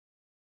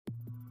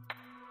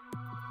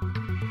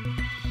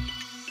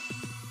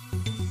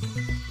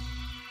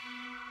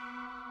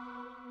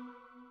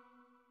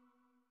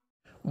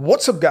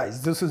What's up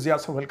guys, this is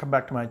Yasser. Welcome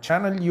back to my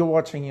channel. You're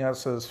watching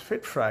Yasser's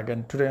Fit Frag,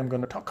 and today I'm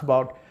going to talk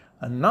about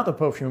another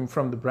perfume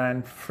from the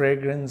brand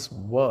Fragrance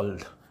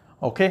World.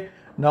 Okay,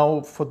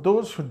 now for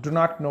those who do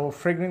not know,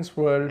 Fragrance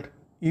World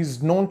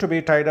is known to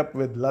be tied up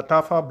with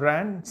Lattafa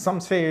brand. Some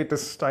say it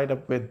is tied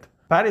up with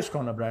Paris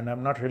Corner brand.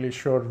 I'm not really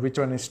sure which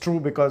one is true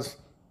because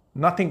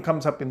nothing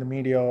comes up in the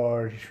media,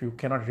 or you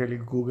cannot really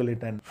Google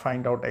it and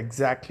find out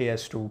exactly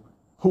as to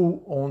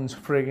who owns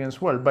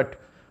Fragrance World. But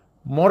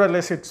more or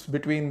less it's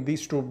between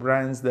these two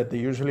brands that they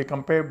usually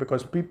compare,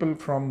 because people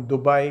from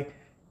Dubai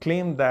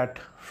claim that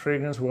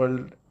Fragrance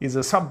World is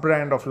a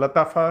sub-brand of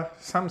Lattafa.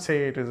 Some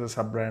say it is a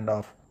sub-brand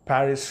of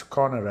Paris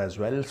Corner as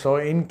well. So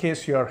in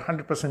case you're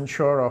 100%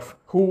 sure of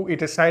who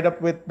it is tied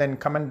up with, then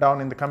comment down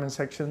in the comment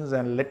sections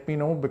and let me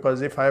know,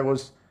 because if I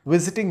was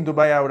visiting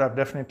Dubai, I would have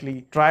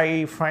definitely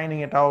tried finding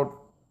it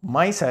out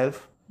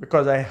myself,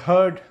 because I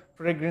heard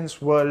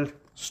Fragrance World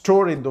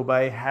store in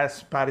Dubai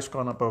has Paris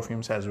Corner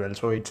perfumes as well.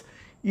 So it's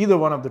either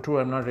one of the two,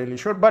 I'm not really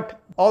sure. But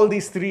all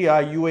these three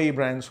are UAE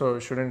brands, so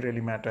it shouldn't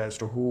really matter as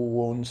to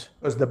who owns,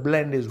 because the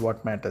blend is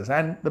what matters.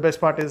 And the best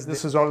part is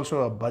this is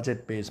also a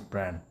budget-based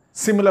brand.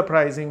 Similar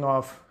pricing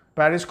of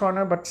Paris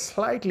Corner, but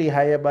slightly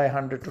higher by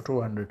 100 to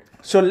 200.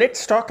 So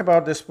let's talk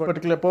about this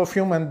particular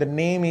perfume, and the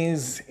name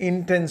is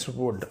Intense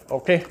Wood.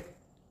 Okay,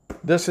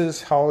 this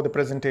is how the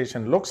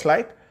presentation looks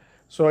like.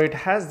 So it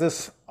has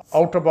this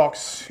outer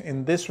box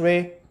in this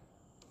way.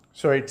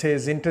 So it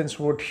says Intense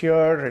Wood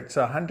here. It's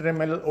a 100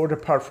 ml eau de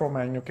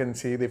parfum, and you can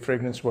see the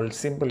Fragrance World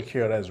symbol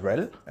here as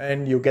well.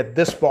 And you get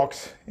this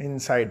box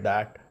inside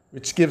that,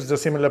 which gives the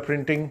similar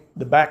printing.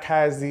 The back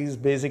has these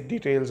basic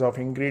details of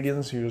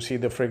ingredients. You see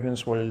the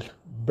Fragrance World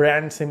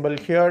brand symbol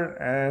here,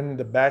 and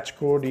the batch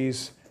code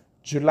is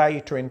July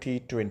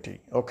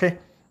 2020. Okay,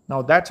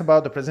 now that's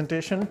about the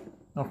presentation.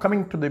 Now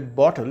coming to the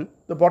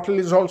bottle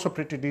is also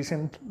pretty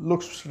decent.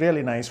 Looks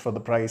really nice for the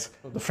price.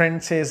 The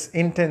front says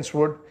Intense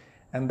Wood,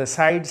 and the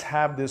sides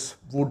have this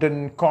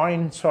wooden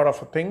coin sort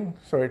of a thing.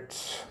 So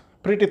it's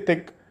pretty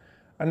thick.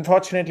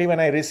 Unfortunately, when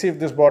I received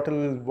this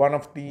bottle, one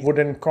of the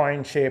wooden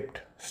coin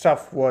shaped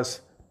stuff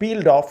was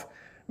peeled off,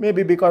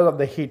 maybe because of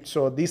the heat.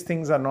 So these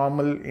things are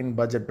normal in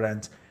budget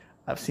brands.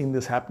 I've seen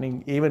this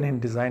happening even in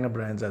designer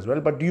brands as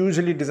well, but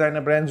usually designer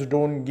brands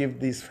don't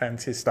give these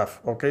fancy stuff.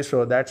 Okay,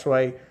 so that's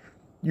why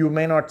you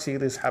may not see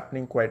this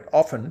happening quite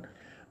often,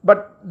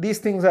 but these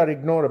things are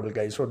ignorable,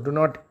 guys. So do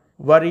not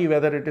worry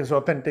whether it is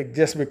authentic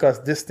just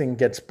because this thing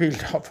gets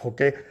peeled off,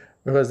 okay?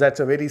 Because that's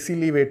a very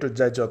silly way to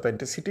judge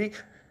authenticity.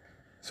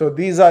 So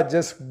these are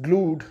just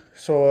glued,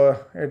 so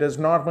it is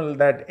normal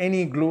that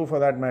any glue for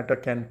that matter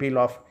can peel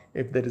off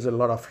if there is a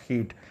lot of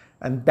heat.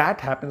 And that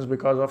happens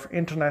because of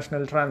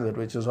international transit,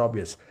 which is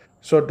obvious.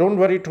 So don't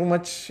worry too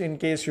much in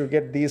case you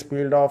get these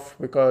peeled off,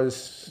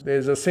 because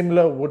there's a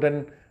similar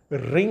wooden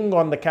ring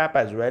on the cap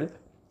as well.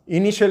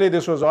 Initially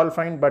this was all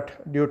fine,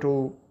 but due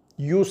to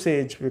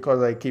usage,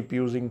 because I keep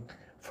using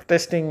for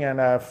testing and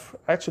I've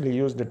actually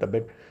used it a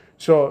bit,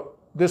 so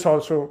this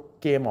also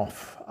came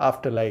off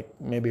after like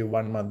maybe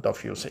 1 month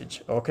of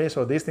usage. Okay,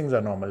 so these things are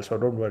normal, so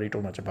don't worry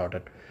too much about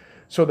it.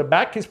 So the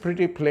back is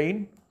pretty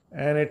plain,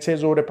 and it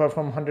says eau de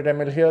parfum 100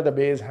 ml here. The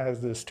base has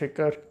the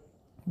sticker,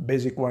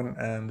 basic one,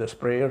 and the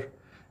sprayer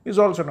is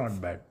also not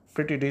bad.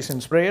 Pretty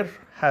decent sprayer,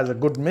 has a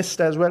good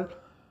mist as well,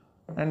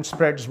 and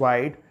spreads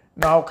wide.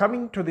 Now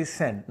coming to the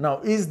scent. Now,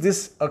 is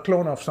this a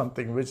clone of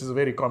something, which is a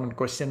very common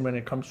question when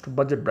it comes to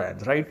budget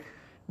brands, right?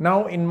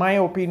 Now, in my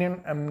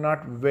opinion, I'm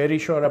not very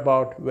sure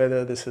about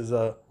whether this is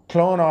a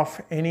clone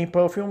of any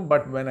perfume,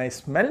 but when I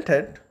smelt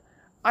it,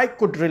 I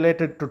could relate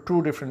it to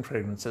two different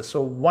fragrances.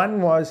 So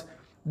one was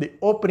the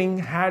opening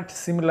had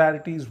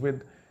similarities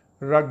with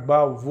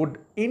Ragba Wood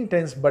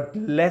Intense, but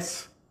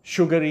less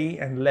sugary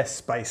and less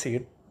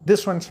spicy.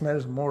 This one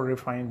smells more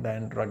refined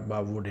than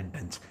Ragba Wood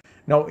Intense.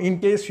 Now, in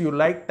case you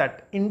like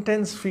that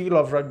intense feel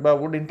of Ragba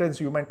Wood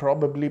Intense, you might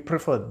probably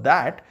prefer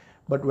that.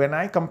 But when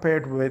I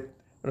compared with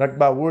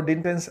Ragba Wood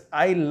Intense,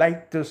 I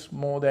like this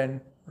more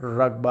than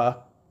Ragba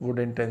Wood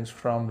Intense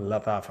from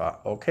Lattafa.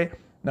 Okay.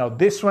 Now,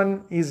 this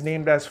one is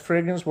named as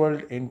Fragrance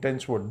World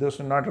Intense Wood. This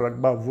is not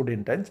Ragba Wood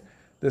Intense.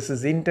 This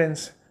is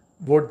Intense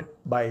Wood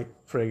by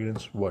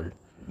Fragrance World.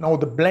 Now,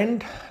 the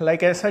blend,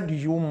 like I said,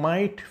 you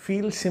might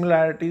feel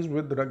similarities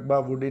with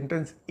Ragba Wood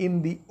Intense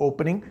in the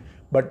opening,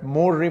 but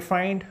more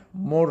refined,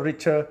 more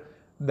richer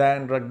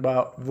than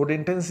Ragba Wood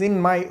Intense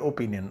in my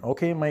opinion,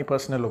 okay, my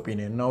personal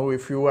opinion. Now,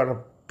 if you are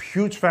a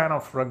huge fan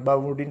of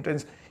Ragba Wood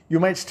Intense,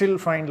 you might still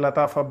find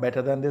Lattafa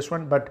better than this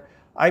one, but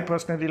I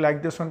personally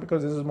like this one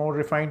because this is more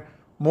refined,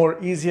 more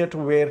easier to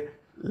wear,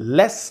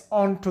 less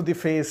onto the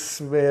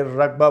face, where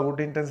Ragba Wood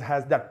Intense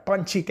has that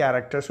punchy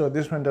character. So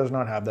this one does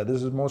not have that.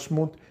 This is more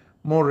smooth,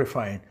 more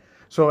refined.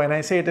 So when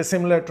I say it is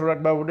similar to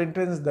Ragba Wood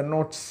Intense, the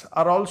notes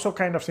are also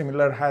kind of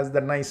similar. Has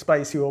the nice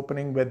spicy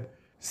opening with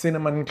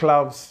cinnamon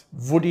cloves,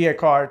 woody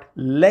accord,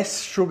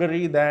 less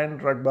sugary than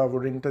Ragba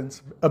Wood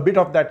Intense, a bit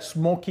of that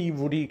smoky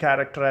woody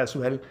character as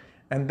well.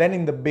 And then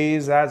in the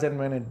base, as and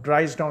when it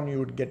dries down, you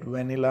would get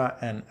vanilla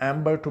and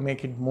amber to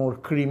make it more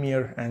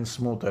creamier and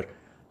smoother.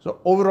 So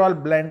overall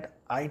blend,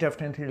 I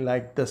definitely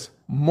like this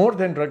more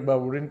than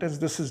Ragba Wood Intense.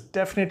 This is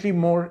definitely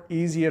more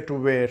easier to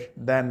wear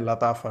than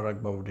Lattafa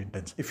Ragba Wood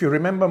Intense. If you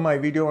remember my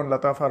video on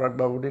Lattafa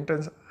Ragba Wood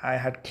Intense, I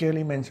had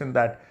clearly mentioned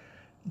that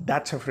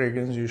that's a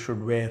fragrance you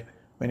should wear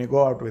when you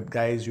go out with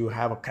guys. You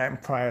have a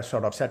campfire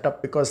sort of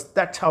setup, because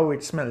that's how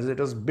it smells.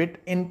 It is a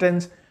bit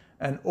intense,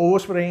 and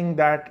overspraying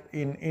that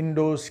in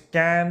indoors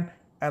can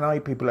annoy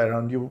people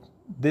around you.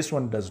 This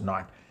one does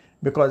not,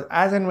 because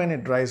as and when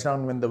it dries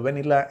down, when the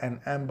vanilla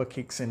and amber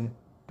kicks in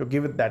to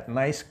give it that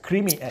nice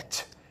creamy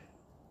edge.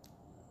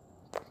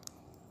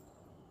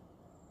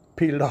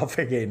 Peeled off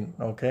again.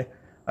 Okay,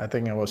 I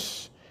think I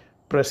was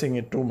pressing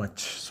it too much.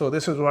 So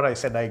this is what I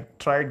said. I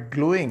tried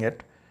gluing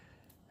it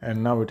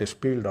and now it is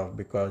peeled off,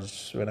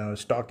 because when I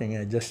was talking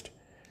I just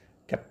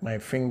kept my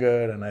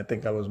finger and I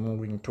think I was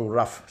moving too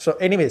rough. So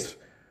anyways,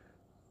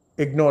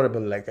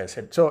 ignorable, like I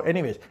said. So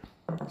anyways,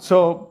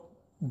 so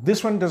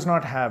this one does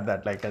not have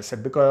that, like I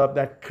said, because of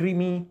that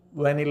creamy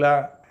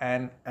vanilla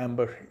and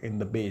amber in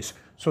the base.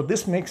 So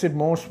this makes it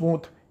more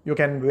smooth. You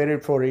can wear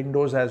it for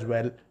indoors as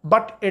well,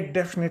 but it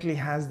definitely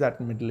has that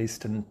Middle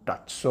Eastern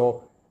touch.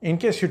 So in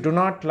case you do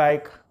not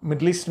like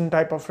Middle Eastern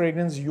type of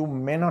fragrance, you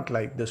may not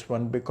like this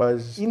one,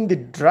 because in the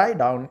dry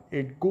down,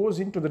 it goes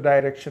into the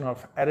direction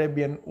of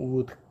Arabian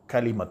Oud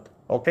Kalimat.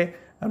 Okay,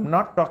 I'm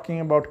not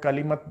talking about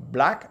Kalimat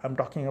Black, I'm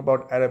talking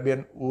about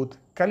Arabian Oud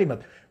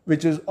Kalimat,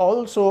 which is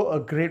also a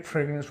great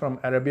fragrance from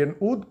Arabian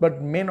Oud,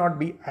 but may not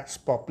be as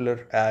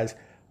popular as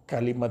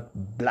Kalimat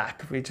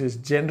Black, which is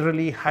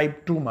generally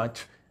hyped too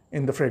much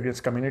in the fragrance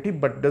community,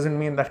 but doesn't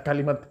mean that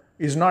Kalimat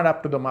is not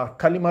up to the mark.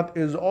 Kalimat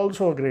is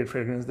also a great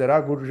fragrance. There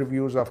are good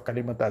reviews of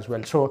Kalimat as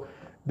well. So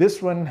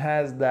this one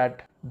has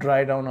that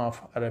dry down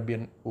of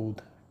Arabian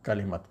Oud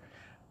Kalimat.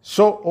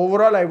 So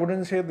overall, I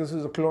wouldn't say this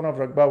is a clone of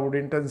Ragba Wood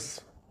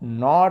Intense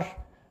nor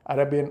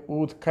Arabian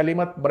Oud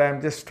Kalimat, but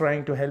I'm just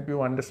trying to help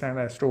you understand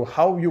as to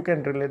how you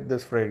can relate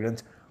this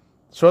fragrance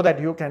so that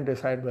you can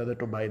decide whether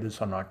to buy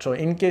this or not. So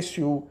in case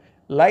you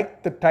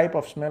like the type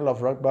of smell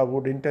of Ragba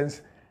Wood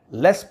Intense,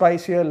 less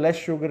spicier, less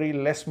sugary,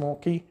 less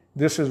smoky,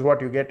 this is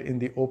what you get in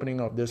the opening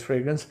of this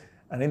fragrance.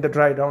 And in the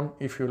dry down,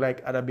 if you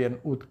like Arabian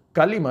Oud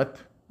Kalimat,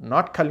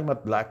 not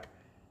Kalimat Black,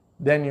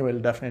 then you will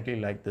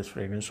definitely like this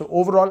fragrance. So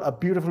overall, a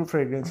beautiful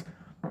fragrance.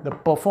 The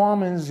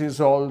performance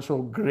is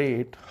also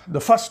great.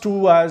 The first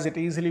 2 hours, it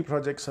easily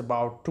projects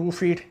about 2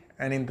 feet.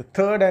 And in the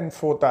third and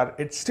fourth hour,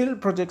 it still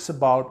projects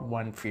about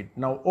 1 feet.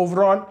 Now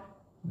overall,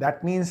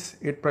 that means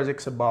it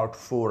projects about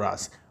 4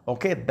 hours.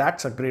 Okay,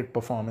 that's a great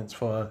performance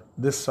for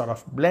this sort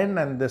of blend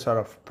and this sort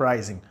of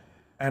pricing.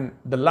 And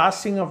the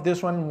lasting of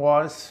this one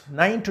was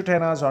 9 to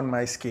 10 hours on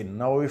my skin.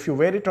 Now, if you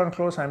wear it on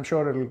close, I'm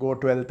sure it will go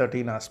 12,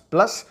 13 hours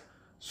plus.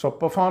 So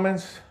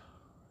performance,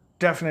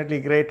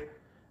 definitely great.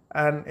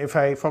 And if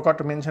I forgot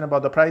to mention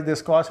about the price,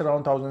 this costs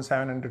around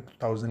 1,700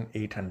 to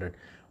 1,800.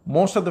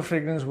 Most of the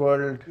fragrance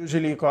world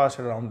usually costs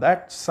around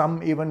that.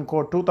 Some even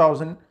quote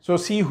 2,000. So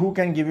see who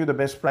can give you the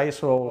best price.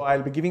 So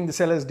I'll be giving the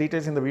seller's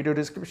details in the video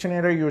description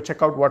area. You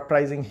check out what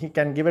pricing he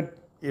can give it.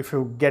 If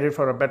you get it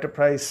for a better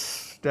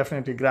price,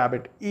 definitely grab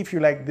it if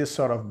you like this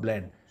sort of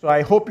blend. So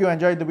I hope you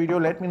enjoyed the video.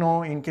 Let me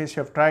know in case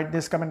you have tried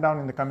this. Comment down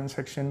in the comment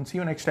section. See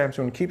you next time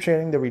soon. Keep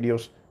sharing the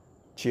videos.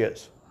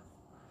 Cheers.